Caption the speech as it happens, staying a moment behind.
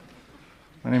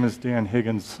My name is Dan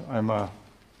Higgins. I'm an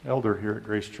elder here at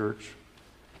Grace Church,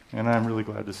 and I'm really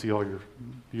glad to see all your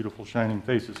beautiful shining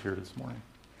faces here this morning.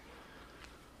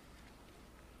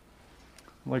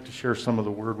 I'd like to share some of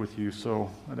the word with you, so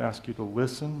I'd ask you to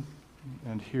listen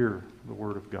and hear the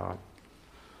word of God.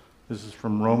 This is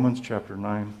from Romans chapter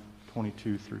 9,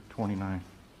 22 through 29.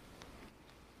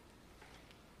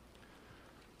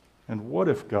 And what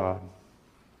if God,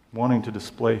 wanting to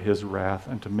display his wrath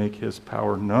and to make his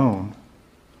power known,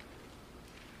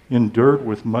 endured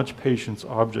with much patience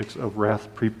objects of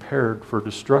wrath prepared for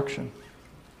destruction?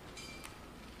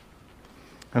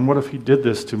 And what if he did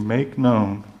this to make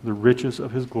known the riches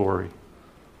of his glory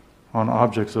on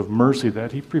objects of mercy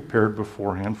that he prepared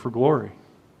beforehand for glory?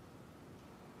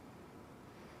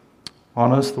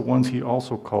 On us, the ones he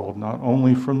also called, not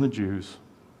only from the Jews,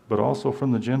 but also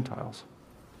from the Gentiles.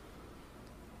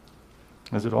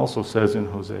 As it also says in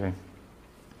Hosea,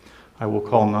 I will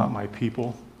call not my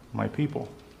people,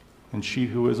 and she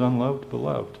who is unloved,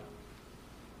 beloved.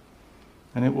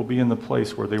 And it will be in the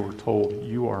place where they were told,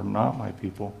 you are not my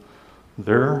people.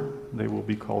 There they will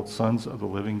be called sons of the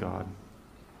living God.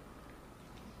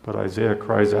 But Isaiah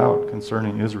cries out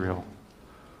concerning Israel,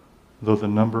 though the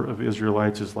number of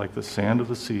Israelites is like the sand of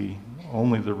the sea,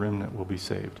 only the remnant will be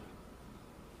saved.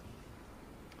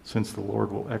 Since the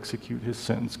Lord will execute his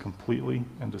sentence completely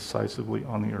and decisively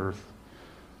on the earth.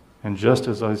 And just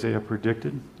as Isaiah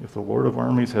predicted, if the Lord of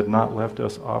armies had not left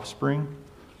us offspring,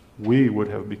 we would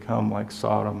have become like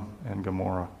Sodom and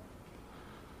Gomorrah,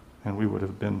 and we would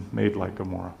have been made like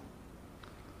Gomorrah.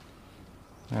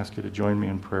 I ask you to join me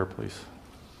in prayer, please.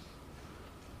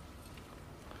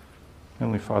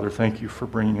 Heavenly Father, thank you for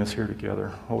bringing us here together.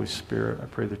 Holy Spirit, I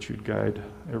pray that you'd guide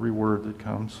every word that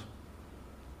comes.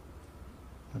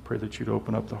 I pray that you'd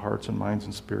open up the hearts and minds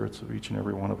and spirits of each and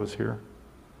every one of us here.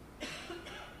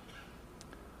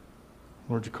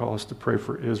 Lord, you call us to pray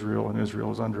for Israel, and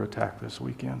Israel is under attack this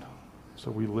weekend.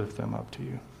 So we lift them up to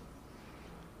you.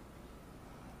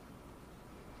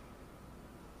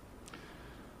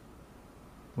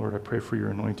 Lord, I pray for your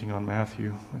anointing on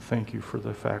Matthew. I thank you for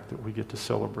the fact that we get to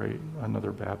celebrate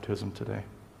another baptism today.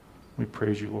 We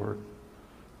praise you, Lord,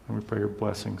 and we pray your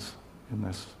blessings in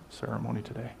this ceremony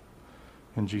today.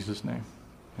 In Jesus' name,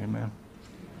 amen.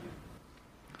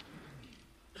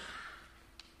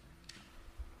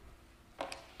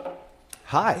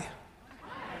 Hi.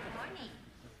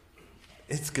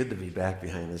 It's good to be back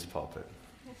behind this pulpit.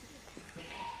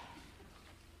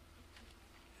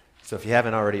 So if you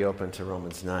haven't already opened to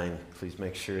Romans 9, please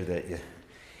make sure that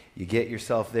you get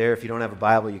yourself there. If you don't have a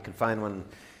Bible, you can find one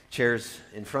chairs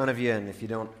in front of you. And if you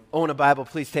don't own a Bible,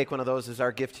 please take one of those as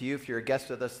our gift to you. If you're a guest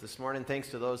with us this morning, thanks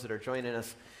to those that are joining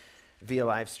us via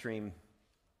live stream.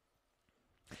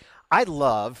 I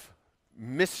love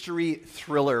mystery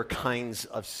thriller kinds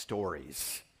of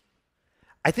stories.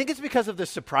 I think it's because of the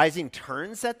surprising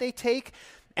turns that they take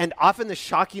and often the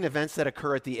shocking events that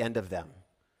occur at the end of them.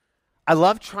 I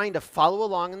love trying to follow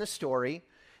along in the story,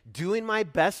 doing my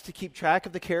best to keep track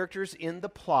of the characters in the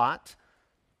plot,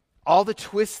 all the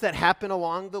twists that happen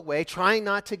along the way, trying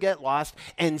not to get lost,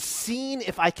 and seeing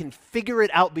if I can figure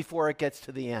it out before it gets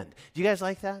to the end. Do you guys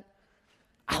like that?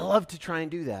 I love to try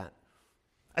and do that.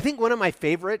 I think one of my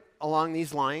favorite along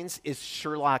these lines is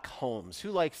Sherlock Holmes.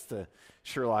 Who likes the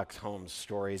Sherlock Holmes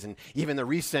stories and even the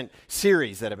recent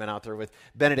series that have been out there with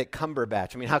Benedict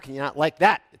Cumberbatch? I mean, how can you not like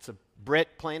that? It's a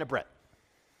Brit playing a Brit.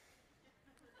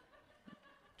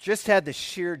 Just had the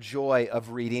sheer joy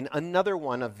of reading another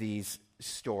one of these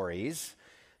stories.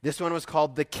 This one was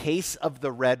called The Case of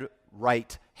the Red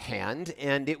Right Hand,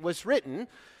 and it was written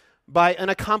by an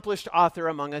accomplished author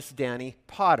among us, Danny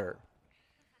Potter,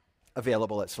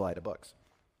 available at Salida Books.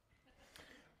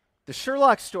 The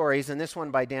Sherlock stories, and this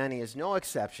one by Danny is no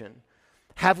exception,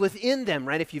 have within them,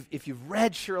 right, if you've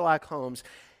read Sherlock Holmes,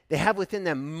 they have within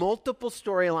them multiple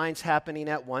storylines happening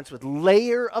at once with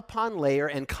layer upon layer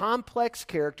and complex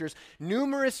characters,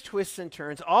 numerous twists and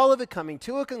turns, all of it coming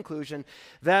to a conclusion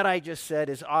that I just said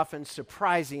is often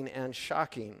surprising and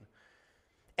shocking.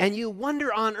 And you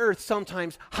wonder on earth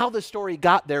sometimes how the story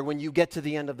got there when you get to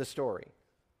the end of the story.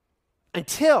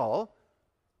 Until,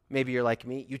 maybe you're like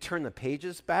me, you turn the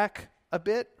pages back a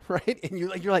bit, right? And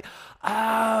you're like,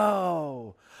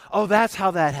 oh, that's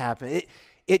how that happened.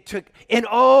 It took, and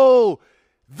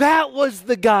that was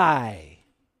the guy.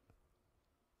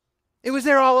 It was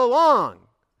there all along.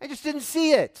 I just didn't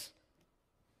see it.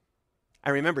 I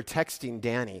remember texting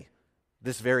Danny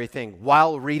this very thing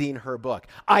while reading her book.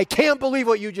 I can't believe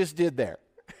what you just did there.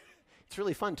 It's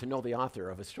really fun to know the author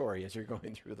of a story as you're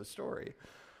going through the story.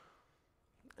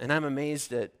 And I'm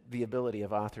amazed at the ability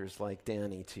of authors like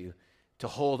Danny to to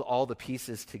hold all the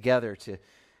pieces together, to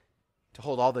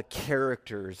hold all the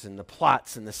characters and the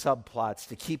plots and the subplots,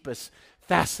 to keep us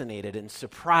fascinated and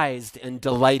surprised and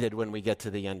delighted when we get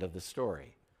to the end of the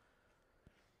story.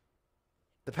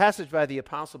 The passage by the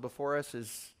apostle before us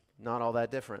is not all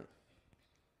that different.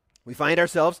 We find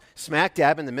ourselves smack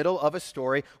dab in the middle of a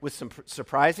story with some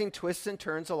surprising twists and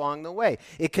turns along the way.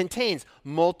 It contains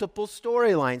multiple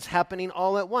storylines happening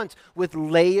all at once with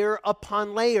layer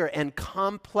upon layer and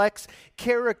complex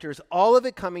characters, all of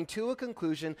it coming to a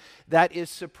conclusion that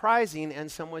is surprising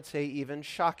and some would say even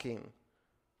shocking.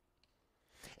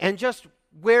 And just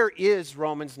where is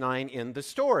Romans 9 in the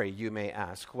story, you may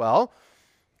ask? Well,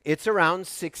 it's around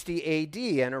 60 AD,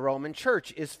 and a Roman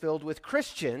church is filled with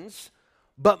Christians,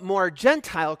 but more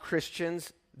Gentile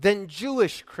Christians than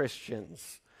Jewish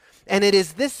Christians. And it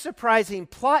is this surprising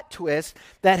plot twist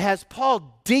that has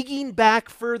Paul digging back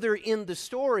further in the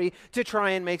story to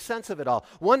try and make sense of it all,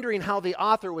 wondering how the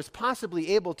author was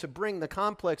possibly able to bring the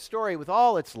complex story with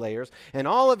all its layers and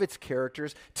all of its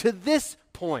characters to this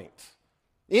point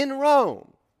in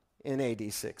Rome in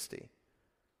AD 60.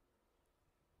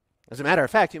 As a matter of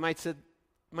fact, you might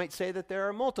say that there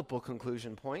are multiple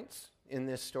conclusion points in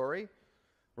this story.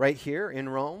 Right here in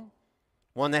Rome,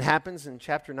 one that happens in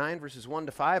chapter 9, verses 1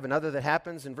 to 5, another that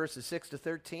happens in verses 6 to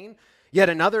 13, yet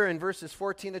another in verses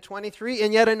 14 to 23,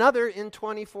 and yet another in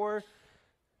 24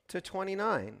 to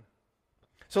 29.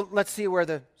 So let's see where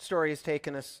the story has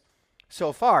taken us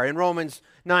so far. In Romans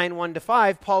 9, 1 to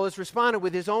 5, Paul has responded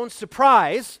with his own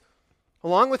surprise,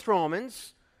 along with the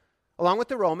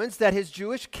Romans, that his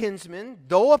Jewish kinsmen,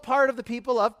 though a part of the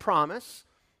people of promise,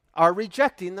 are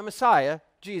rejecting the Messiah,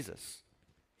 Jesus.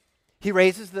 He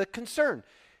raises the concern.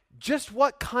 Just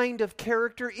what kind of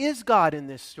character is God in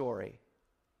this story?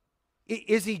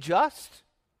 Is he just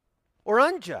or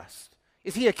unjust?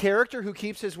 Is he a character who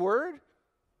keeps his word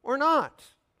or not?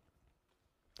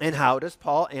 And how does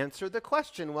Paul answer the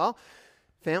question? Well,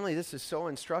 family, this is so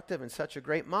instructive and such a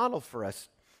great model for us.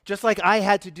 Just like I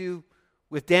had to do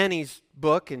with Danny's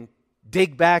book and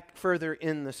dig back further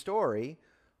in the story,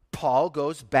 Paul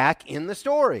goes back in the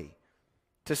story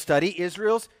to study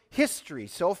Israel's history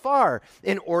so far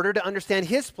in order to understand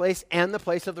his place and the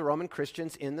place of the Roman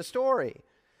Christians in the story.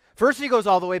 First, he goes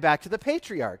all the way back to the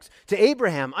patriarchs, to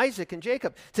Abraham, Isaac, and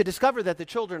Jacob, to discover that the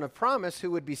children of promise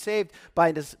who would be saved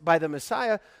by the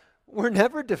Messiah were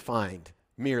never defined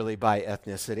merely by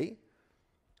ethnicity.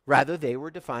 Rather, they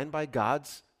were defined by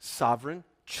God's sovereign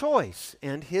choice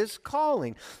and his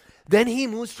calling. Then he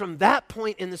moves from that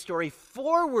point in the story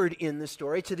forward in the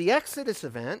story to the Exodus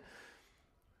event,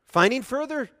 finding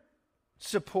further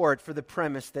support for the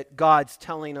premise that God's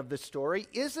telling of the story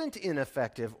isn't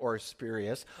ineffective or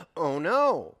spurious. Oh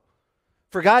no.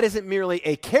 For God isn't merely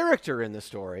a character in the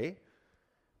story.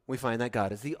 We find that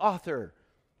God is the author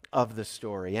of the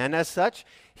story. And as such,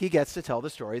 he gets to tell the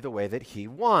story the way that he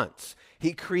wants.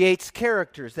 He creates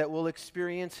characters that will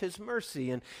experience his mercy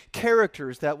and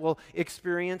characters that will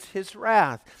experience his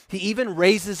wrath. He even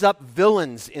raises up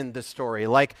villains in the story,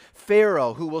 like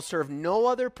Pharaoh, who will serve no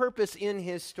other purpose in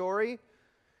his story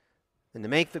than to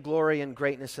make the glory and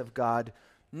greatness of God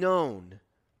known.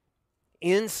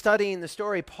 In studying the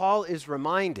story, Paul is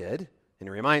reminded, and he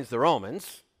reminds the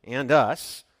Romans and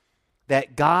us,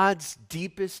 that God's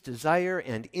deepest desire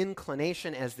and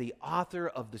inclination as the author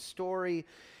of the story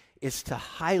is to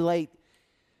highlight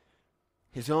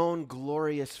his own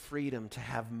glorious freedom to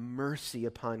have mercy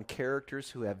upon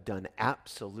characters who have done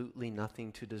absolutely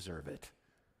nothing to deserve it,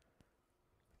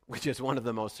 which is one of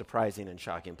the most surprising and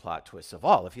shocking plot twists of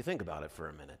all, if you think about it for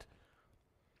a minute.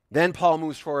 Then Paul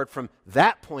moves forward from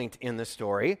that point in the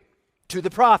story to the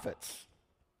prophets,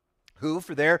 who,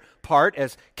 for their part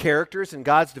as characters in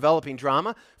God's developing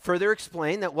drama, further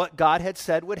explain that what God had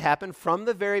said would happen from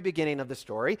the very beginning of the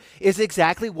story is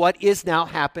exactly what is now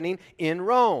happening in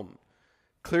Rome.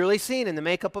 Clearly seen in the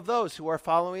makeup of those who are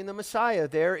following the Messiah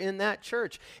there in that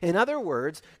church. In other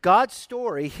words, God's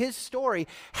story, his story,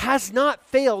 has not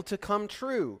failed to come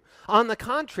true. On the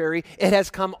contrary, it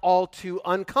has come all too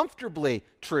uncomfortably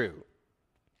true.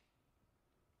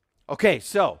 Okay,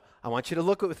 so I want you to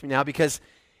look with me now, because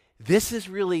this is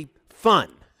really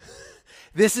fun.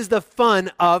 This is the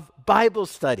fun of Bible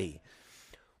study.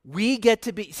 We get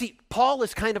to Paul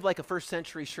is kind of like a first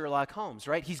century Sherlock Holmes,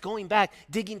 right? He's going back,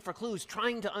 digging for clues,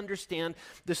 trying to understand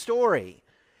the story.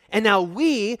 And now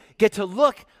we get to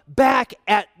look back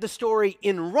at the story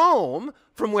in Rome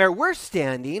from where we're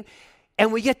standing,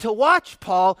 and we get to watch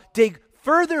Paul dig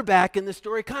further back in the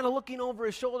story, kind of looking over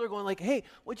his shoulder, going like, hey,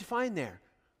 what'd you find there?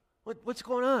 What's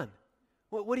going on?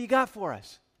 What do you got for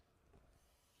us?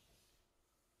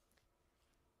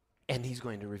 And he's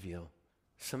going to reveal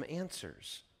some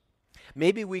answers.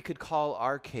 Maybe we could call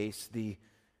our case the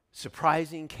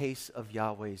surprising case of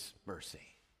Yahweh's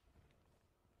mercy.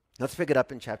 Let's pick it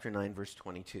up in chapter 9, verse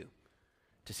 22,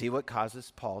 to see what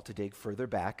causes Paul to dig further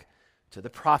back to the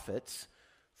prophets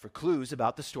for clues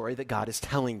about the story that God is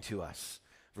telling to us.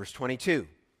 Verse 22,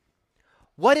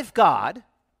 what if God,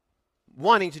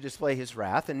 wanting to display his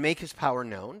wrath and make his power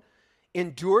known,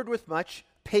 endured with much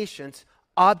patience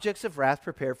objects of wrath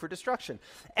prepared for destruction?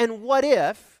 And what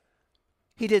if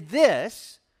he did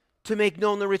this to make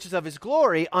known the riches of his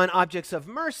glory on objects of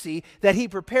mercy that he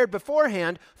prepared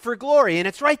beforehand for glory? And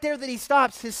it's right there that he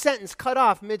stops his sentence, cut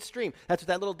off midstream. That's what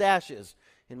that little dash is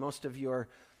in most of your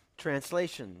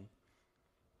translation.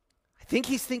 I think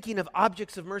he's thinking of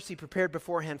objects of mercy prepared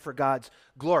beforehand for God's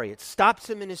glory. It stops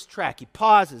him in his track. He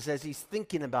pauses as he's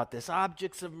thinking about this.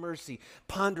 Objects of mercy,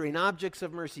 pondering objects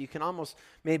of mercy. You can almost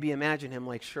maybe imagine him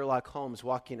like Sherlock Holmes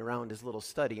walking around his little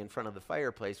study in front of the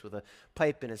fireplace with a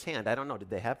pipe in his hand. I don't know,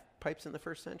 did they have pipes in the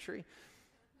first century?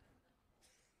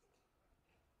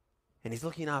 And he's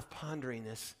looking off, pondering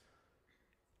this.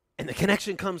 And the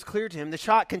connection comes clear to him. The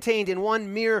shot contained in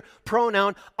one mere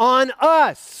pronoun, on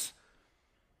us.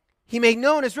 He made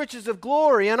known his riches of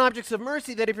glory on objects of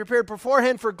mercy that he prepared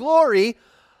beforehand for glory.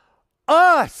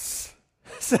 Us,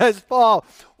 says Paul.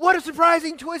 What a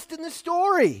surprising twist in the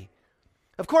story.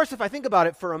 Of course, if I think about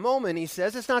it for a moment, he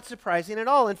says, it's not surprising at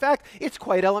all. In fact, it's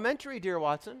quite elementary, dear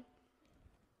Watson.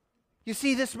 You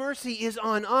see, this mercy is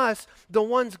on us, the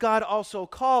ones God also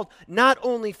called, not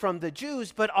only from the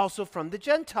Jews, but also from the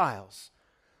Gentiles.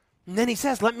 And then he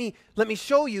says, let me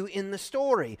show you in the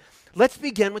story. Let's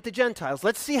begin with the Gentiles.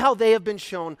 Let's see how they have been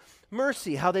shown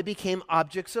mercy, how they became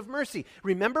objects of mercy.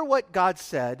 Remember what God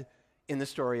said in the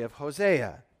story of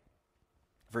Hosea.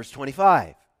 Verse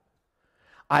 25.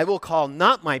 I will call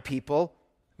not my people,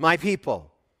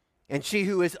 and she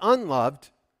who is unloved,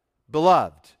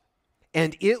 beloved.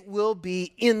 And it will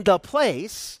be in the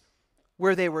place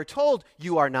where they were told,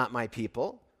 you are not my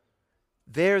people.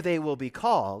 There they will be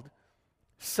called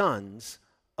sons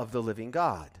of the living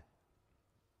God.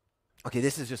 Okay,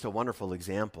 this is just a wonderful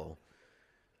example,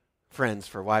 friends,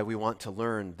 for why we want to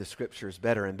learn the scriptures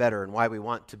better and better, and why we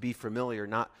want to be familiar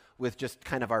not with just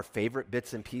kind of our favorite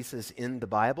bits and pieces in the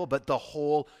Bible, but the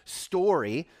whole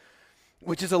story,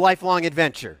 which is a lifelong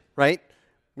adventure, right?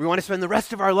 We want to spend the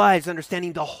rest of our lives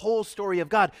understanding the whole story of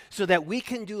God so that we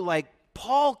can do like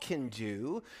Paul can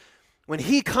do. When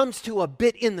he comes to a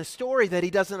bit in the story that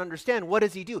he doesn't understand, what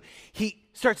does he do? He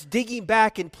starts digging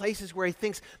back in places where he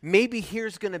thinks maybe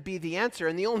here's going to be the answer.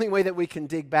 And the only way that we can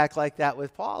dig back like that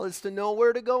with Paul is to know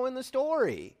where to go in the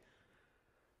story,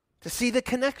 to see the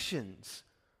connections.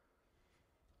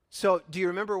 So do you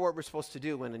remember what we're supposed to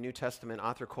do when a New Testament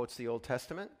author quotes the Old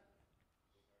Testament?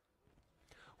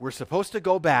 We're supposed to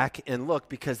go back and look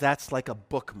because that's like a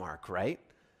bookmark, right?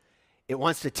 It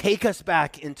wants to take us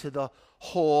back into the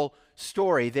whole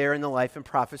story there in the life and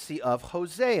prophecy of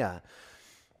Hosea.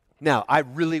 Now, I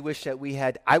really wish that we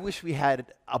had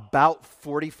about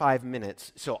 45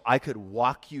 minutes so I could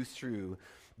walk you through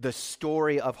the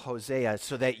story of Hosea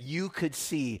so that you could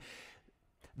see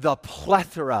the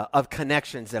plethora of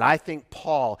connections that I think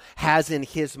Paul has in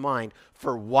his mind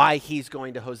for why he's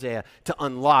going to Hosea to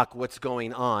unlock what's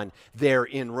going on there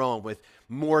in Rome with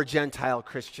more Gentile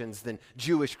Christians than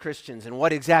Jewish Christians, and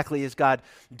what exactly is God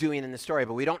doing in the story.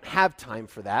 But we don't have time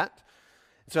for that.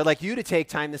 So I'd like you to take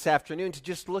time this afternoon to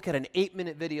just look at an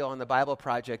 8-minute video on the Bible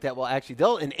Project that will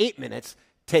they'll in 8 minutes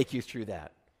take you through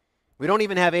that. We don't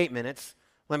even have 8 minutes.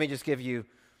 Let me just give you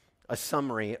a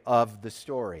summary of the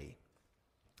story,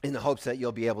 in the hopes that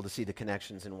you'll be able to see the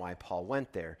connections and why Paul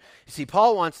went there. You see,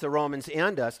 Paul wants the Romans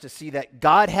and us to see that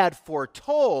God had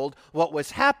foretold what was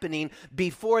happening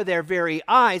before their very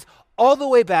eyes all the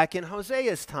way back in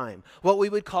Hosea's time, what we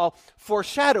would call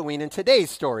foreshadowing in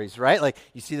today's stories, right? Like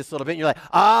you see this little bit and you're like,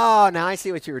 oh, now I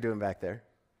see what you were doing back there.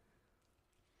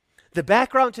 The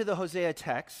background to the Hosea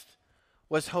text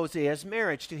was Hosea's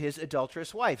marriage to his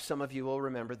adulterous wife. Some of you will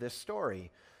remember this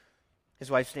story. His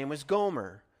wife's name was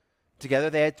Gomer.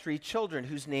 Together they had 3 children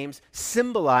whose names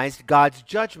symbolized God's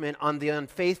judgment on the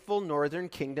unfaithful northern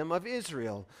kingdom of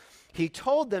Israel. He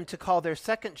told them to call their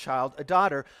second child, a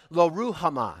daughter, Lo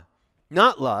Ruhamah,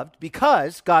 not loved,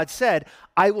 because God said,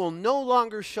 I will no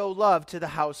longer show love to the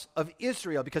house of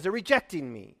Israel because they're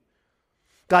rejecting me.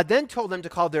 God then told them to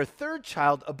call their third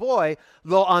child, a boy,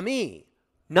 Lo Ami,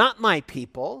 not my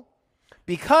people,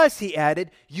 because, he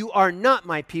added, you are not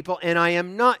my people and I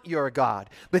am not your God.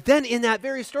 But then in that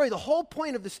very story, the whole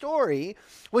point of the story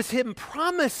was him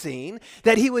promising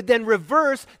that he would then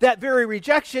reverse that very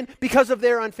rejection because of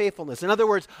their unfaithfulness. In other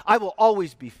words, I will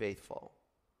always be faithful.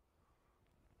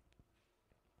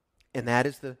 And that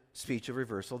is the speech of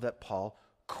reversal that Paul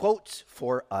quotes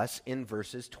for us in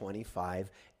verses 25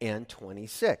 and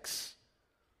 26.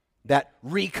 That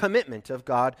recommitment of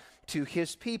God to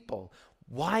his people.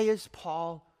 Why is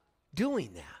Paul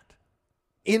doing that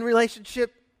in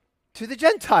relationship to the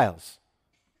Gentiles?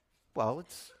 Well,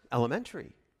 it's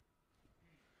elementary.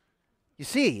 You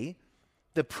see,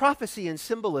 the prophecy and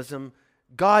symbolism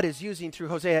God is using through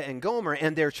Hosea and Gomer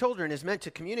and their children is meant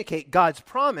to communicate God's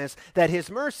promise that his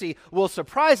mercy will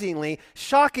surprisingly,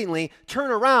 shockingly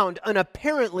turn around an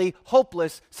apparently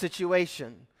hopeless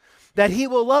situation. That he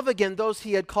will love again those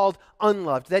he had called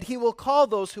unloved. That he will call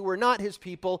those who were not his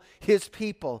people, his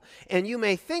people. And you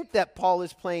may think that Paul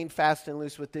is playing fast and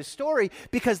loose with this story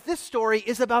because this story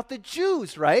is about the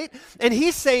Jews, right? And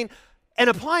he's saying and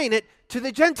applying it to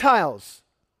the Gentiles.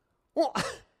 Well,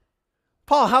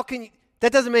 Paul, how can you...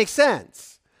 That doesn't make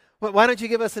sense. Why don't you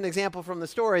give us an example from the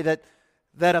story that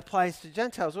applies to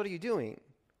Gentiles? What are you doing?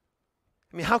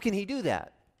 I mean, how can he do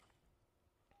that?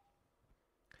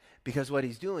 Because what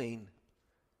he's doing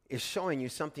is showing you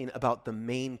something about the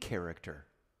main character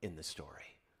in the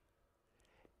story.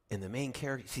 And the main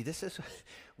character, see,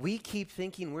 we keep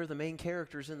thinking we're the main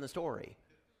characters in the story.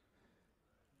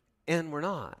 And we're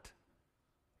not.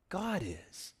 God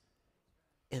is.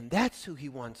 And that's who he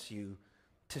wants you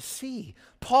to see.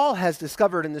 Paul has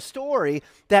discovered in the story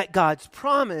that God's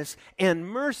promise and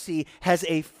mercy has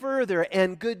a further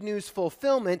and good news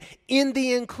fulfillment in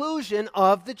the inclusion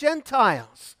of the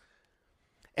Gentiles.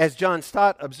 As John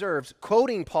Stott observes,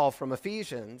 quoting Paul from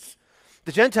Ephesians,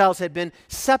 the Gentiles had been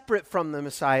separate from the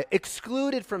Messiah,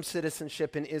 excluded from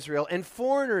citizenship in Israel, and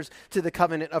foreigners to the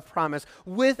covenant of promise,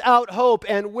 without hope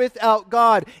and without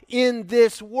God in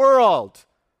this world.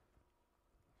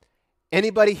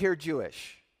 Anybody here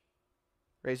Jewish?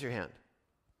 Raise your hand.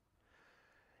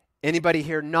 Anybody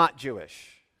here not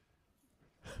Jewish?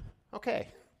 Okay.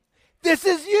 This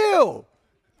is you.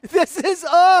 This is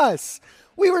us.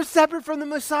 We were separate from the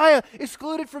Messiah,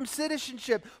 excluded from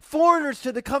citizenship, foreigners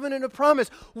to the covenant of promise,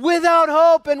 without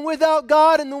hope and without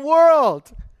God in the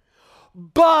world.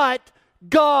 But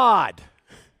God.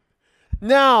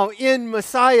 Now, in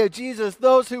Messiah Jesus,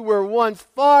 those who were once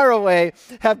far away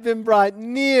have been brought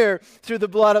near through the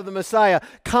blood of the Messiah.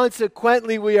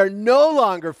 Consequently, we are no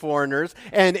longer foreigners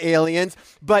and aliens,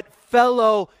 but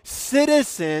fellow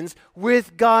citizens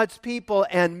with God's people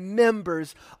and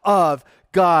members of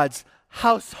God's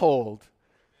household.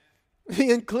 The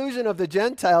inclusion of the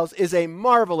Gentiles is a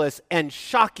marvelous and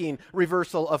shocking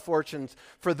reversal of fortunes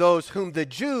for those whom the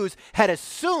Jews had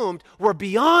assumed were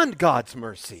beyond God's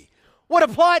mercy. What a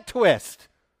plot twist!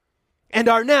 And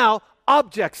are now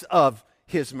objects of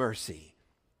his mercy.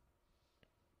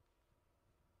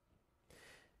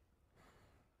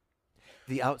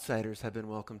 The outsiders have been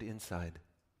welcomed inside.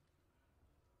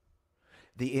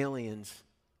 The aliens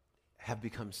have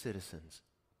become citizens.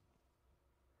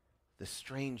 The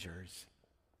strangers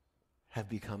have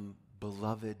become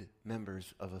beloved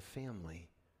members of a family.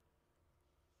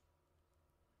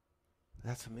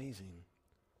 That's amazing.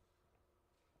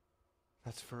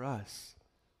 That's for us.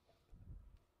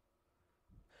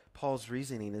 Paul's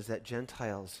reasoning is that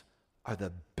Gentiles are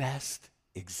the best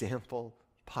example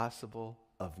possible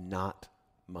of not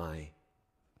my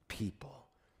people,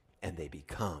 and they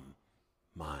become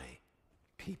my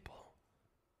people.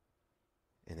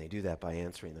 And they do that by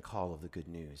answering the call of the good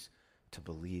news to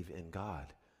believe in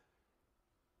God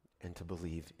and to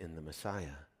believe in the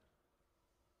Messiah.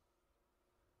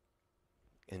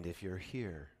 And if you're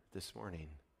here this morning,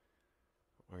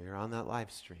 or you're on that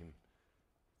live stream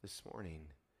this morning,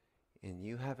 and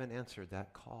you haven't answered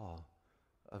that call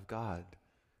of God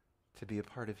to be a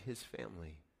part of his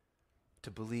family,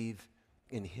 to believe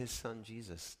in his son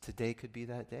Jesus, today could be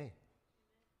that day.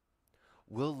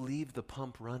 We'll leave the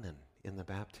pump running in the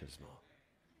baptismal.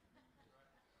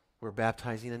 We're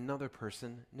baptizing another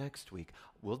person next week.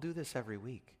 We'll do this every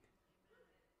week.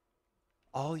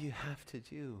 All you have to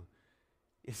do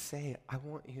is say, I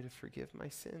want you to forgive my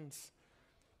sins.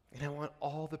 And I want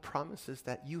all the promises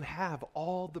that you have,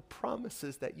 all the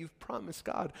promises that you've promised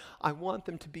God, I want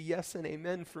them to be yes and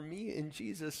amen for me in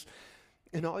Jesus.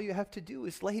 And all you have to do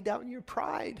is lay down your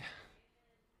pride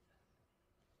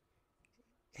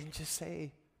and just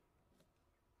say,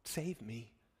 save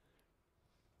me.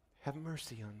 Have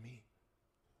mercy on me.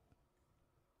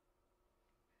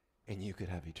 And you could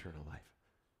have eternal life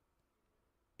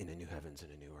in a new heavens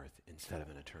and a new earth instead of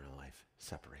an eternal life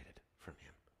separated from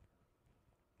him.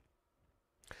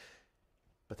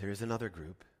 But there is another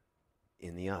group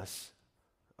in the us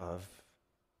of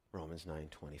Romans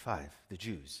 9:25, the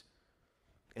Jews.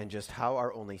 And just how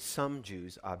are only some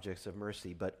Jews objects of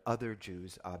mercy, but other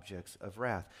Jews objects of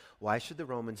wrath? Why should the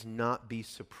Romans not be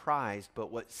surprised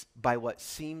by what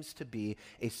seems to be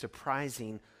a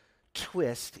surprising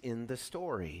twist in the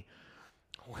story?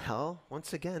 Well,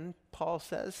 once again, Paul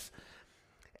says,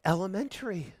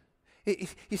 elementary.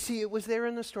 You see, it was there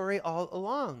in the story all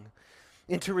along.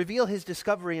 And to reveal his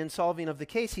discovery and solving of the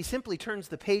case, he simply turns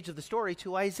the page of the story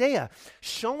to Isaiah,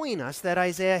 showing us that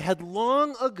Isaiah had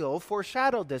long ago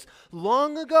foreshadowed this.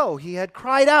 Long ago, he had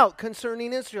cried out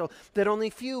concerning Israel that only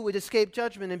few would escape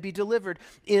judgment and be delivered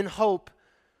in hope.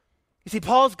 You see,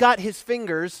 Paul's got his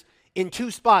fingers in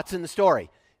two spots in the story.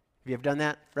 Have you ever done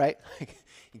that, right?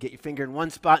 You get your finger in one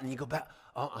spot and you go back.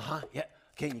 Yeah.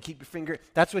 Okay, and you keep your finger.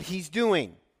 That's what he's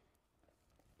doing.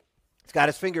 He's got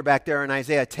his finger back there in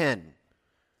Isaiah 10.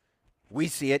 We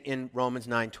see it in Romans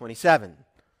 9:27.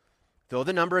 Though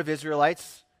the number of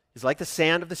Israelites is like the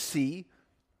sand of the sea,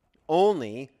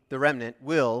 only the remnant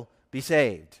will be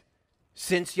saved.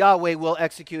 Since Yahweh will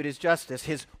execute his justice,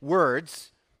 his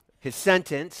words, his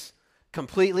sentence,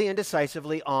 completely and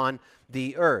decisively on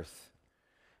the earth.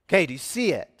 Okay, do you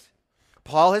see it?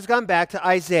 Paul has gone back to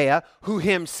Isaiah, who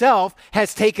himself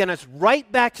has taken us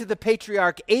right back to the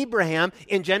patriarch Abraham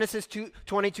in Genesis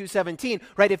 22:17.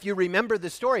 Right, if you remember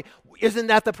the story, isn't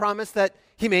that the promise that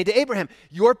he made to Abraham?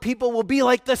 Your people will be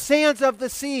like the sands of the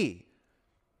sea.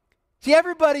 See,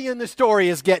 everybody in the story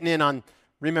is getting in on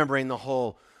remembering the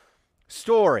whole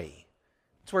story.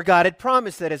 It's where God had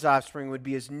promised that his offspring would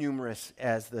be as numerous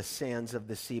as the sands of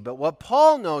the sea. But what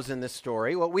Paul knows in this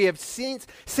story, what we have since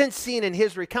seen in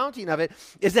his recounting of it,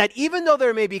 is that even though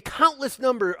there may be countless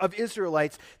number of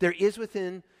Israelites, there is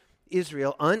within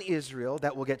Israel, un-Israel,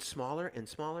 that will get smaller and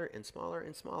smaller and smaller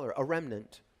and smaller, a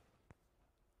remnant.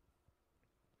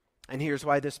 And here's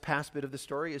why this past bit of the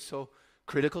story is so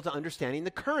critical to understanding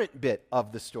the current bit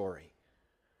of the story.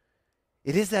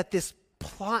 It is that this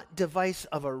plot device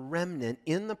of a remnant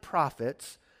in the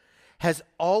prophets has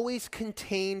always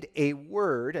contained a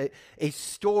word, a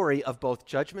story of both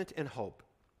judgment and hope.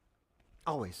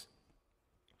 Always.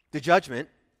 The judgment,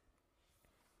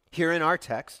 here in our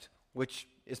text, which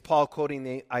is Paul quoting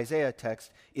the Isaiah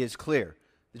text, is clear.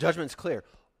 The judgment's clear.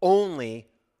 Only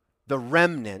the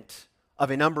remnant of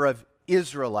a number of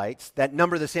Israelites that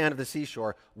number the sand of the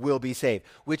seashore will be saved,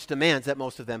 which demands that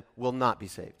most of them will not be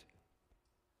saved.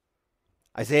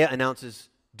 Isaiah announces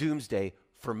doomsday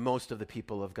for most of the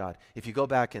people of God. If you go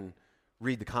back and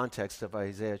read the context of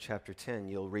Isaiah chapter 10,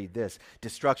 you'll read this.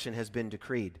 Destruction has been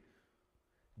decreed.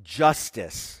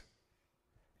 Justice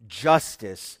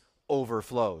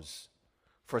overflows.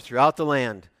 For throughout the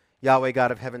land, Yahweh,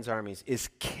 God of heaven's armies, is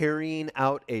carrying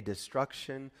out a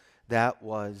destruction that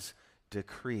was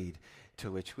decreed.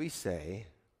 To which we say,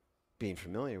 being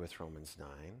familiar with Romans 9,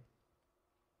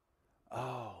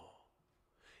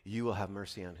 you will have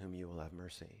mercy on whom you will have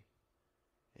mercy,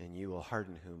 and you will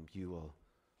harden whom you will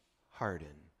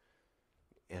harden,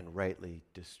 and rightly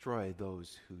destroy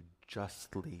those who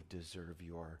justly deserve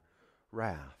your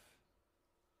wrath.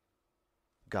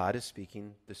 God is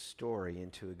speaking the story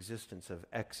into existence of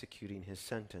executing his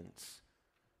sentence,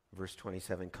 verse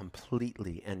 27,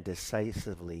 completely and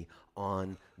decisively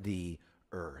on the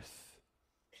earth,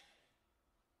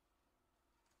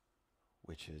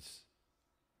 which is,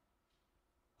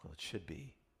 well, it should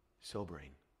be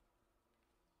sobering.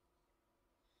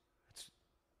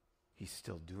 He's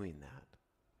still doing that.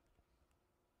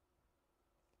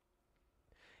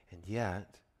 And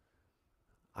yet,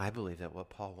 I believe that what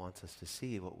Paul wants us to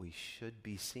see, what we should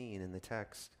be seeing in the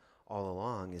text all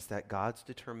along, is that God's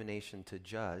determination to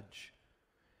judge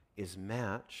is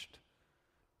matched,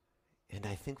 and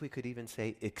I think we could even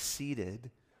say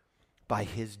exceeded, by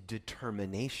his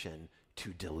determination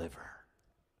to deliver,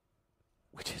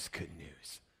 which is good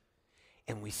news.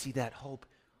 And we see that hope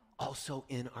also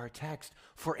in our text,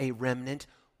 for a remnant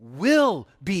will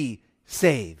be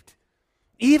saved.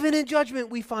 Even in judgment,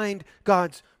 we find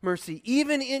God's mercy.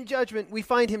 Even in judgment, we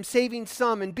find him saving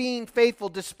some and being faithful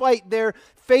despite their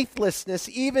faithlessness.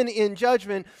 Even in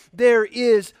judgment, there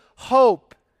is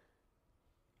hope.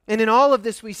 And in all of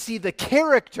this, we see the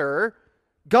character,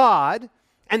 God,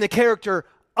 and the character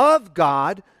of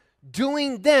God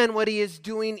doing then what he is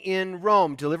doing in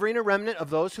Rome, delivering a remnant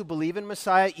of those who believe in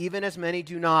Messiah, even as many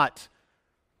do not.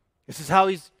 This is how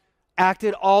he's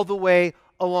acted all the way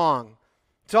along.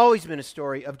 It's always been a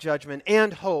story of judgment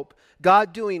and hope,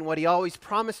 God doing what he always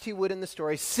promised he would in the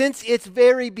story since its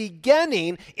very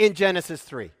beginning in Genesis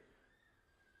 3.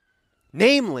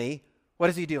 Namely, what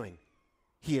is he doing?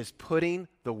 He is putting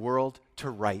the world to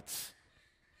rights,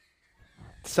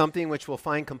 something which will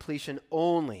find completion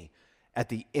only at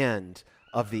the end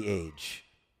of the age.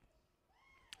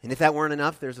 And if that weren't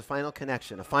enough, there's a final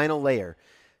connection, a final layer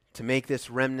to make this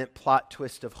remnant plot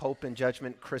twist of hope and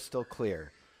judgment crystal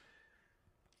clear.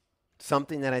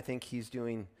 Something that I think he's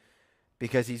doing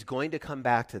because he's going to come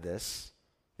back to this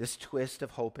twist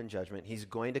of hope and judgment. He's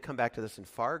going to come back to this in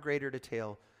far greater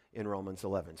detail in Romans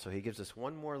 11. So he gives us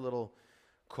one more little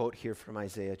quote here from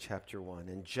Isaiah chapter 1.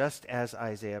 And just as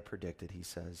Isaiah predicted, he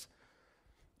says,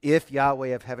 if Yahweh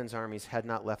of heaven's armies had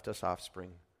not left us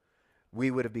offspring, we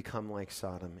would have become like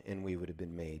Sodom, and we would have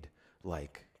been made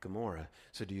like Gomorrah.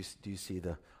 So do you see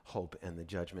the hope and the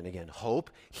judgment again?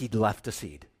 Hope, he'd left a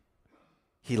seed.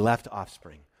 He left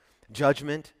offspring.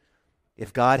 Judgment,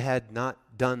 if God had not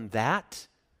done that,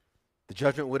 the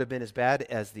judgment would have been as bad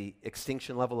as the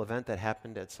extinction level event that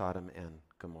happened at Sodom and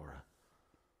Gomorrah.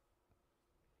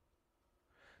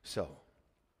 So,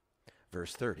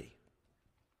 verse 30.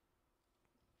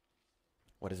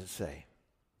 What does it say?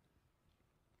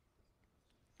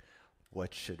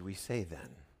 What should we say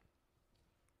then?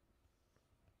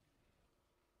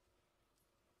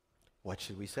 What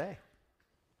should we say?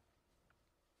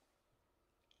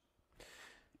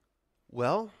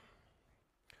 Well,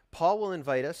 Paul will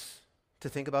invite us to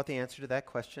think about the answer to that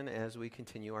question as we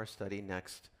continue our study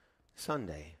next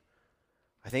Sunday.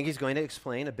 I think he's going to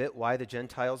explain a bit why the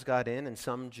Gentiles got in and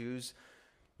some Jews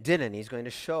didn't. He's going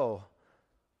to show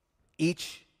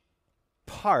each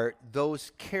part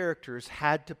those characters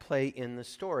had to play in the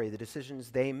story, the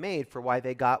decisions they made for why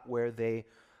they got where they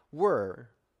were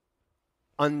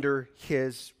under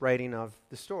his writing of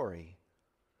the story.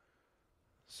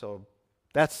 So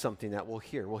that's something that we'll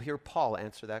hear. We'll hear Paul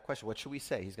answer that question. What should we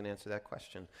say? He's going to answer that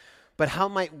question. But how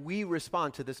might we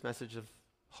respond to this message of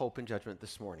hope and judgment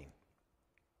this morning?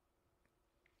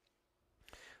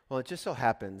 Well, it just so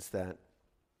happens that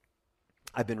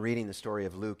I've been reading the story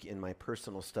of Luke in my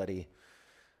personal study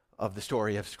of the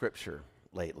story of Scripture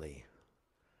lately.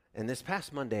 And this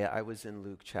past Monday, I was in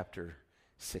Luke chapter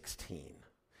 16.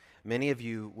 Many of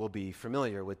you will be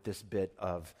familiar with this bit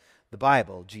of the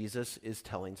Bible. Jesus is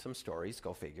telling some stories,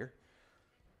 go figure.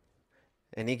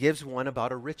 And he gives one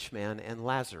about a rich man and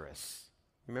Lazarus.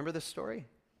 Remember this story?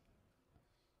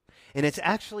 And it's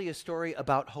actually a story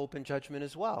about hope and judgment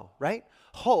as well, right?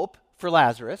 Hope for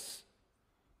Lazarus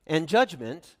and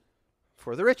judgment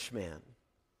for the rich man.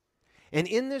 And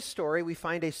in this story, we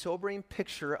find a sobering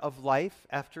picture of life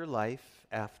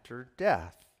after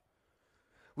death.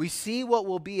 We see what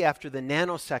will be after the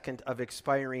nanosecond of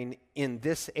expiring in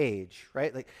this age,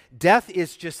 right? Like death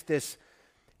is just this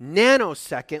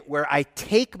nanosecond where I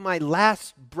take my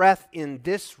last breath in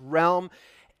this realm,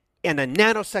 and a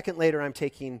nanosecond later I'm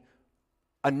taking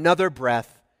another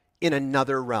breath in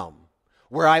another realm,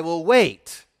 where I will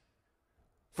wait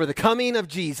for the coming of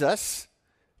Jesus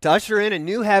to usher in a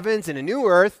new heavens and a new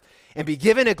earth and be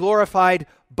given a glorified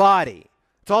body.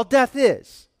 That's all death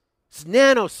is. It's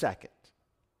nanosecond.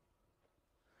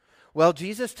 Well,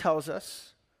 Jesus tells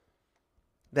us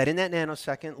that in that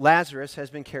nanosecond, Lazarus has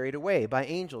been carried away by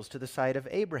angels to the side of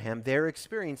Abraham. They're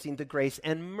experiencing the grace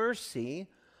and mercy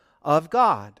of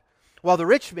God, while the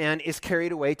rich man is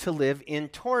carried away to live in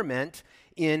torment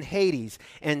in Hades.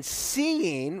 And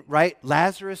seeing, right,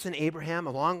 Lazarus and Abraham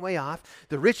a long way off,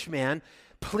 the rich man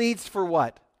pleads for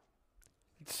what?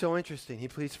 It's so interesting. He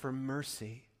pleads for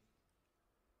mercy.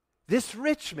 This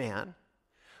rich man,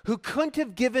 who couldn't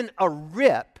have given a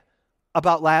rip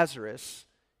about Lazarus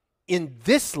in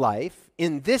this life,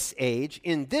 in this age,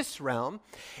 in this realm,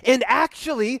 and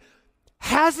actually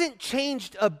hasn't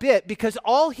changed a bit, because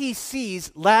all he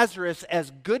sees Lazarus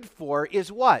as good for is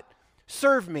what?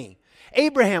 Serve me.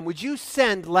 Abraham, would you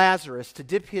send Lazarus to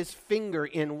dip his finger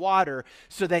in water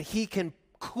so that he can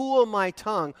cool my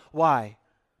tongue? Why?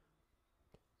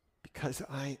 Because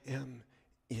I am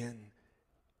in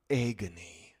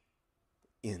agony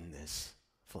in this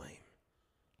flame.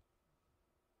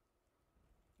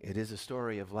 It is a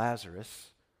story of Lazarus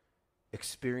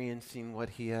experiencing what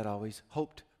he had always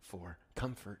hoped for,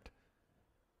 comfort.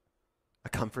 A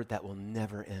comfort that will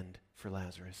never end for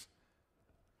Lazarus.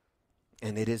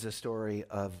 And it is a story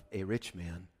of a rich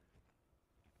man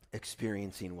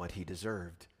experiencing what he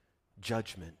deserved,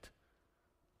 judgment,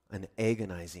 an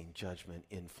agonizing judgment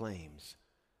in flames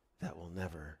that will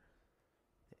never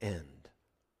end.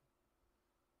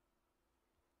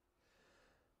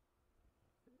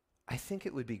 I think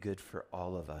it would be good for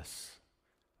all of us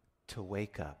to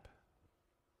wake up,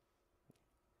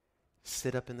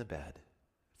 sit up in the bed,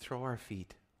 throw our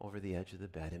feet over the edge of the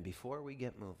bed, and before we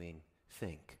get moving,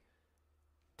 think,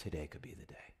 today could be the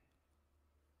day.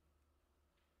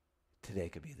 Today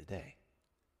could be the day,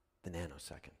 the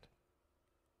nanosecond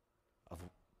of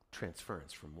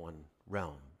transference from one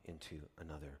realm into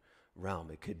another realm.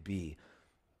 It could be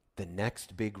the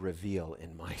next big reveal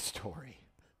in my story.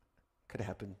 Could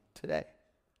happen today.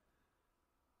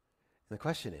 And the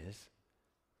question is,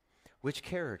 which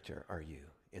character are you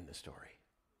in the story?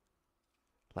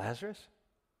 Lazarus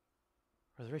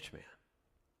or the rich man?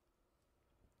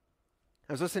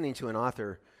 I was listening to an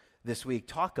author this week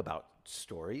talk about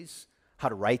stories, how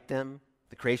to write them,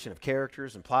 the creation of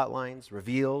characters and plot lines,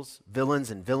 reveals,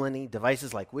 villains and villainy,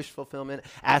 devices like wish fulfillment,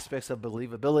 aspects of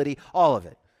believability, all of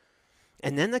it.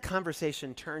 And then the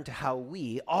conversation turned to how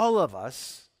we, all of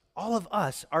us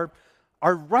are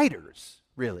writers,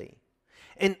 really.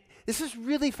 And this is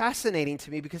really fascinating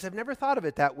to me because I've never thought of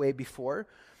it that way before.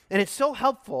 And it's so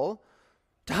helpful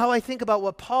to how I think about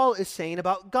what Paul is saying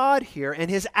about God here and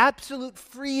his absolute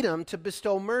freedom to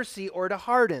bestow mercy or to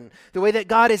harden. The way that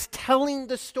God is telling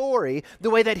the story, the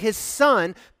way that his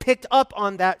son picked up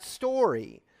on that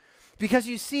story. Because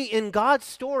you see, in God's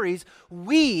stories,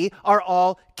 we are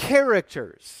all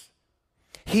characters.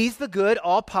 He's the good,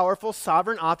 all-powerful,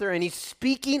 sovereign author, and he's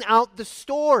speaking out the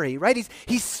story, right?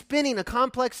 He's spinning a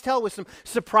complex tale with some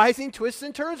surprising twists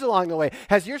and turns along the way.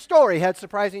 Has your story had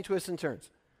surprising twists and turns?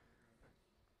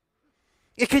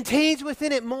 It contains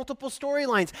within it multiple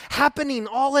storylines happening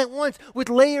all at once with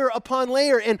layer upon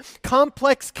layer and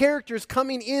complex characters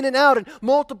coming in and out and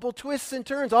multiple twists and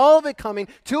turns, all of it coming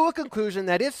to a conclusion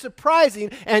that is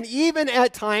surprising and even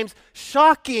at times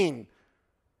shocking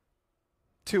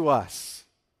to us.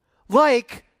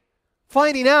 Like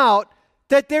finding out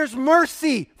that there's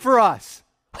mercy for us.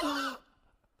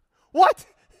 What?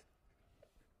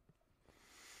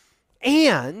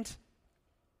 And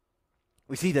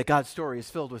we see that God's story is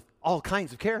filled with all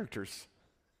kinds of characters,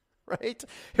 right?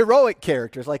 Heroic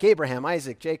characters like Abraham,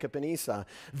 Isaac, Jacob, and Esau.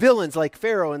 Villains like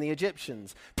Pharaoh and the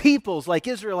Egyptians. Peoples like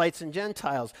Israelites and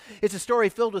Gentiles. It's a story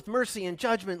filled with mercy and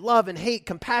judgment, love and hate,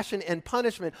 compassion and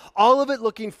punishment. All of it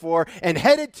looking for and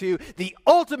headed to the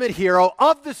ultimate hero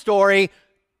of the story,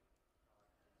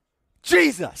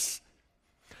 Jesus.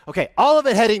 Okay, all of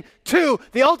it heading to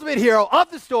the ultimate hero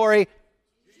of the story,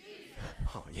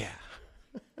 Jesus. Oh, yeah.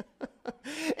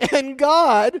 And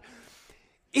God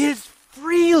is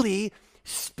freely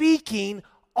speaking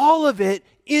all of it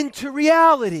into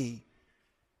reality,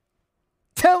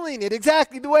 telling it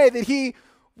exactly the way that he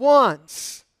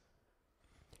wants.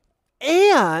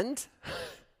 And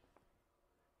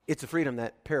it's a freedom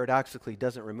that paradoxically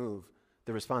doesn't remove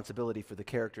the responsibility for the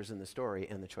characters in the story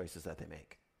and the choices that they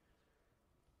make.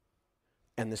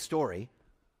 And the story,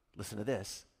 listen to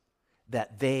this,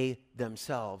 that they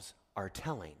themselves are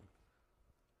telling.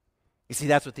 You see,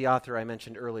 that's what the author I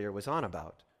mentioned earlier was on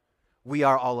about. We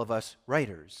are all of us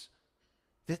writers.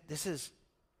 This is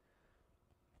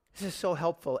so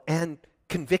helpful and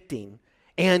convicting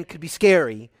and could be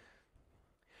scary.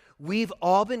 We've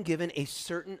all been given a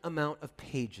certain amount of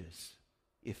pages,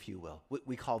 if you will.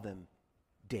 We call them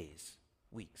days,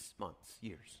 weeks, months,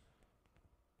 years.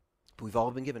 But we've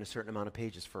all been given a certain amount of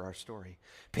pages for our story.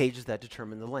 Pages that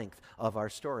determine the length of our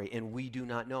story. And we do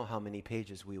not know how many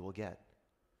pages we will get.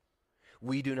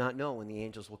 We do not know when the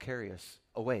angels will carry us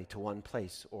away to one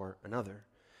place or another.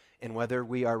 And whether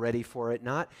we are ready for it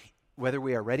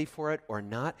or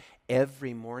not,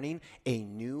 every morning a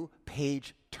new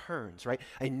page turns, right?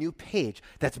 A new page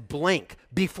that's blank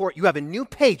before you have a new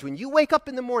page. When you wake up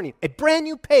in the morning, a brand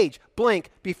new page blank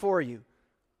before you.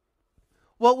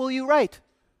 What will you write?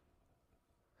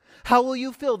 How will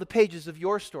you fill the pages of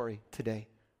your story today?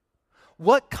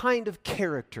 What kind of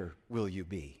character will you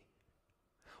be?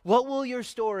 What will your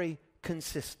story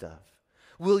consist of?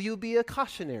 Will you be a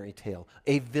cautionary tale,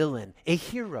 a villain, a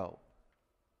hero?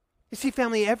 You see,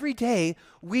 family, every day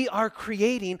we are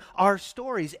creating our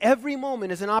stories. Every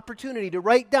moment is an opportunity to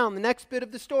write down the next bit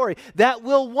of the story that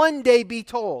will one day be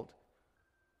told.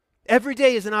 Every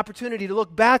day is an opportunity to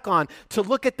look back on, to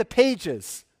look at the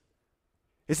pages.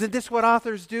 Isn't this what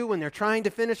authors do when they're trying to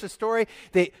finish a story?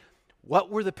 What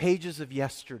were the pages of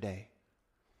yesterday?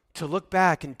 To look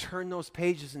back and turn those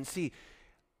pages and see,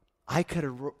 I could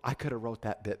have wrote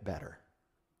that bit better.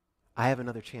 I have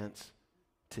another chance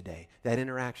today. That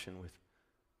interaction with,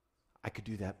 I could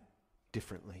do that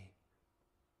differently.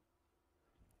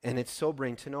 And it's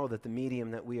sobering to know that the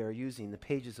medium that we are using, the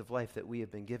pages of life that we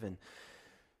have been given,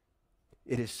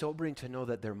 it is sobering to know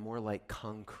that they're more like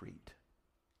concrete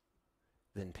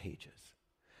than pages.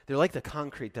 They're like the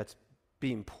concrete that's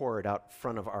being poured out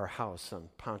front of our house on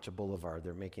Poncha Boulevard.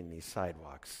 They're making these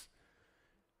sidewalks,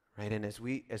 right? And as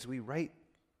we write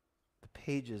the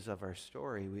pages of our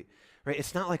story, right?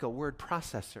 It's not like a word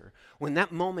processor. When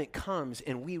that moment comes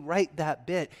and we write that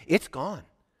bit, it's gone.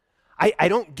 I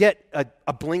don't get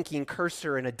a blinking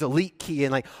cursor and a delete key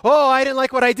and like, oh, I didn't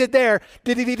like what I did there.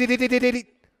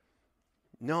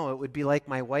 No, it would be like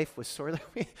my wife was sort of,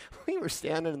 we were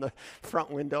standing in the front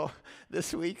window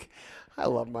this week. I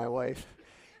love my wife.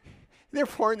 They're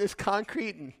pouring this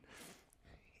concrete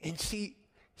and she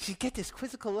get this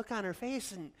quizzical look on her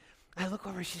face, and I look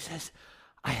over, she says,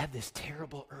 I have this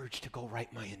terrible urge to go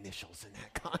write my initials in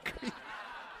that concrete.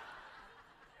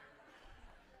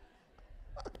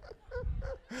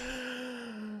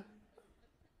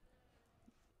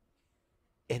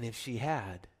 And if she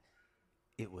had,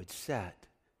 it would set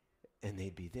and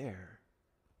they'd be there.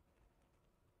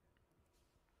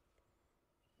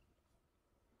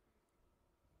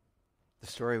 The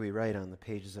story we write on the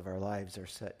pages of our lives are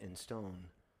set in stone.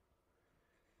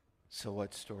 So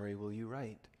what story will you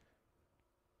write?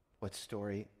 What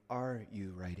story are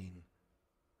you writing?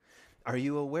 Are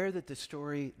you aware that the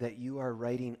story that you are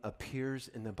writing appears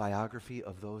in the biography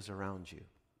of those around you?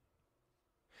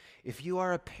 If you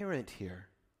are a parent here,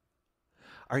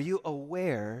 are you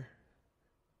aware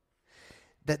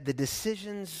that the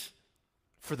decisions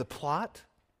for the plot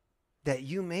that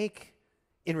you make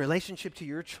in relationship to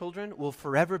your children will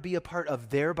forever be a part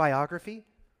of their biography?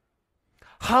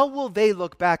 How will they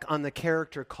look back on the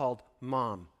character called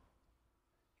mom?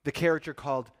 The character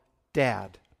called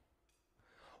dad?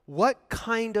 What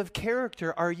kind of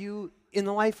character are you in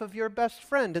the life of your best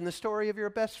friend, in the story of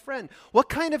your best friend? What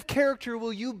kind of character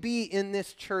will you be in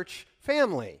this church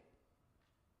family?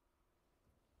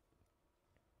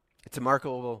 It's a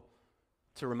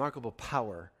remarkable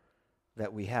power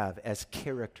that we have as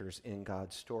characters in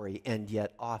God's story and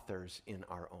yet authors in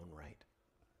our own right.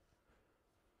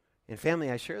 And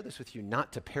family, I share this with you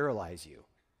not to paralyze you.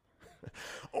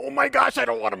 Oh my gosh, I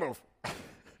don't want to move.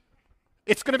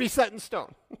 It's going to be set in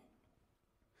stone.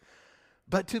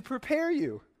 But to prepare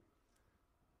you,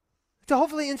 to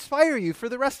hopefully inspire you for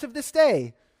the rest of this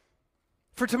day,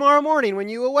 for tomorrow morning when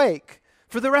you awake,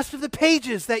 for the rest of the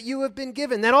pages that you have been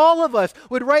given, that all of us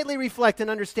would rightly reflect and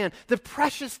understand the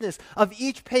preciousness of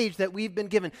each page that we've been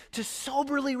given, to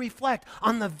soberly reflect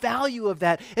on the value of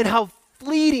that and how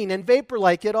fleeting and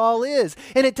vapor-like it all is.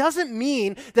 And it doesn't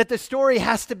mean that the story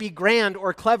has to be grand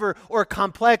or clever or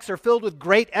complex or filled with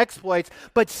great exploits,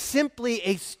 but simply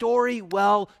a story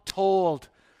well told,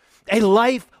 a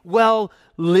life well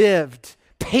lived,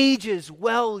 pages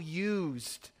well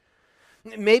used.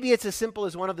 Maybe it's as simple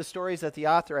as one of the stories that the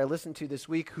author I listened to this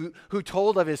week who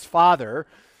told of his father.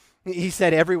 He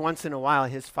said every once in a while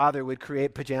his father would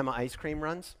create pajama ice cream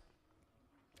runs.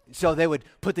 So they would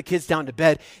put the kids down to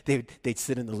bed. They'd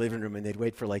sit in the living room and they'd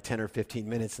wait for like 10 or 15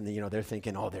 minutes. And they're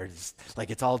thinking, oh, there's like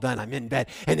it's all done. I'm in bed.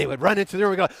 And they would run into the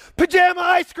room and go, pajama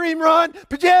ice cream run,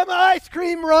 pajama ice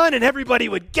cream run. And everybody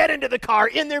would get into the car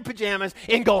in their pajamas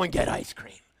and go and get ice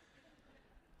cream.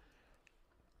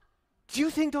 Do you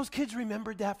think those kids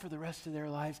remembered that for the rest of their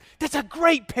lives? That's a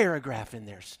great paragraph in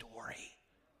their story.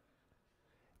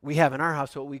 We have in our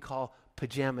house what we call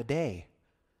pajama day.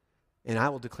 And I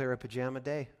will declare a pajama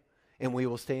day. And we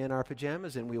will stay in our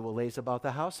pajamas and we will laze about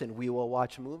the house and we will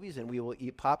watch movies and we will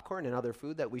eat popcorn and other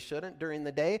food that we shouldn't during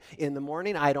the day. In the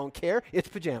morning, I don't care. It's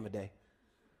pajama day.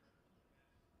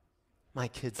 My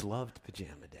kids loved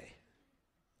pajama day.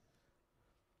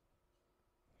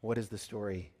 What is the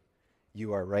story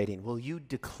you are writing? Will you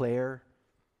declare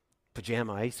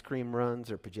pajama ice cream runs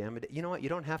or pajama day? You know what? You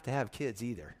don't have to have kids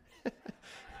either.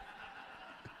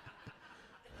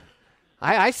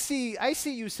 I see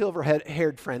you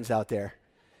silver-haired friends out there.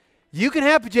 You can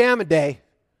have pajama day.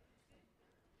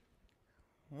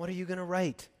 What are you going to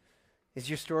write?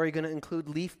 Is your story going to include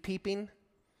leaf peeping?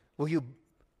 Will you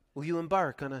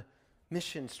embark on a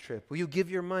missions trip? Will you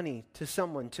give your money to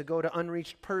someone to go to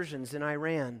unreached Persians in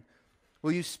Iran?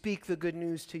 Will you speak the good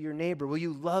news to your neighbor? Will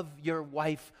you love your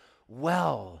wife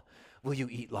well? Will you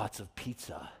eat lots of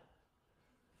pizza?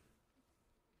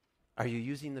 Are you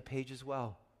using the pages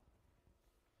well?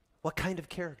 What kind of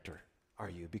character are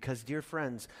you? Because, dear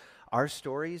friends, our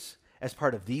stories, as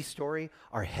part of the story,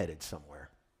 are headed somewhere.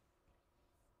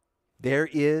 There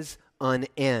is an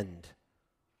end,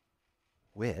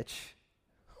 which,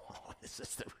 this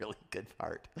is the really good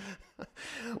part,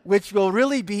 which will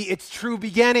really be its true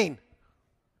beginning.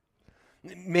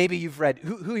 Maybe you've read,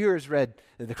 who here has read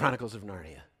the Chronicles of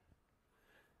Narnia?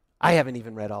 I haven't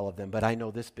even read all of them, but I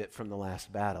know this bit from the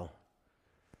last battle.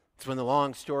 It's when the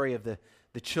long story of the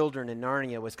children in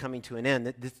Narnia was coming to an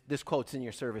end. This quote's in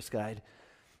your service guide.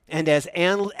 And as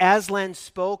Aslan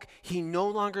spoke, he no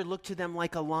longer looked to them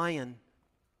like a lion.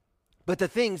 But the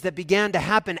things that began to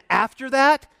happen after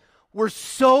that were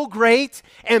so great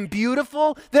and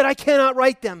beautiful that I cannot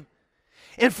write them.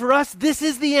 And for us, this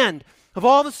is the end of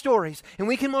all the stories. And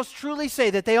we can most truly say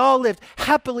that they all lived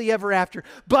happily ever after.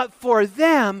 But for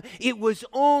them, it was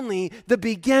only the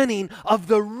beginning of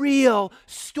the real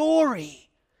story.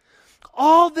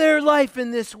 All their life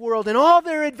in this world and all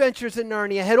their adventures in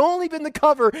Narnia had only been the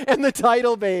cover and the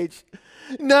title page.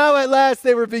 Now at last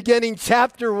they were beginning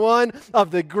chapter 1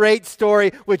 of the great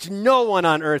story which no one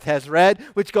on earth has read,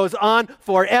 which goes on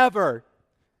forever,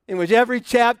 in which every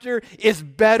chapter is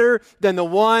better than the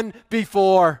one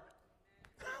before.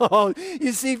 Oh,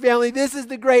 you see, family, this is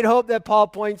the great hope that Paul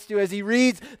points to as he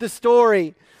reads the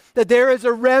story, that there is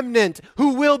a remnant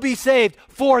who will be saved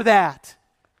for that.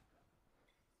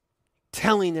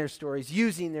 Telling their stories,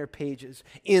 using their pages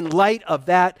in light of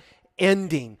that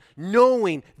ending,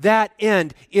 knowing that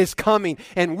end is coming.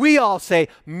 And we all say,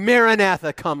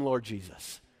 Maranatha, come, Lord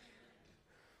Jesus.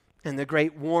 And the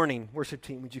great warning, worship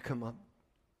team, would you come up?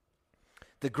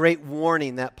 The great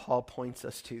warning that Paul points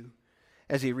us to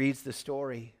as he reads the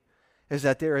story is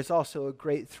that there is also a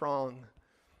great throng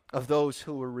of those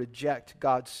who will reject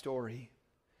God's story.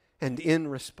 And in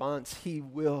response, he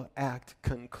will act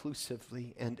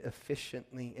conclusively and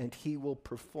efficiently, and he will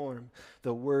perform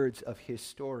the words of his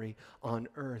story on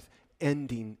earth,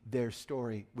 ending their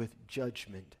story with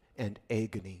judgment and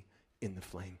agony in the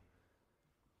flame.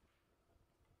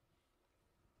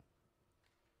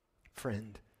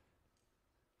 Friend,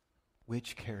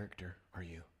 which character are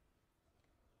you?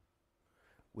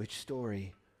 Which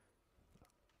story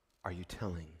are you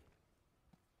telling?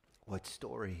 What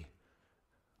story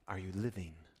are you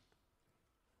living?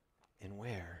 And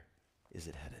where is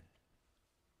it headed?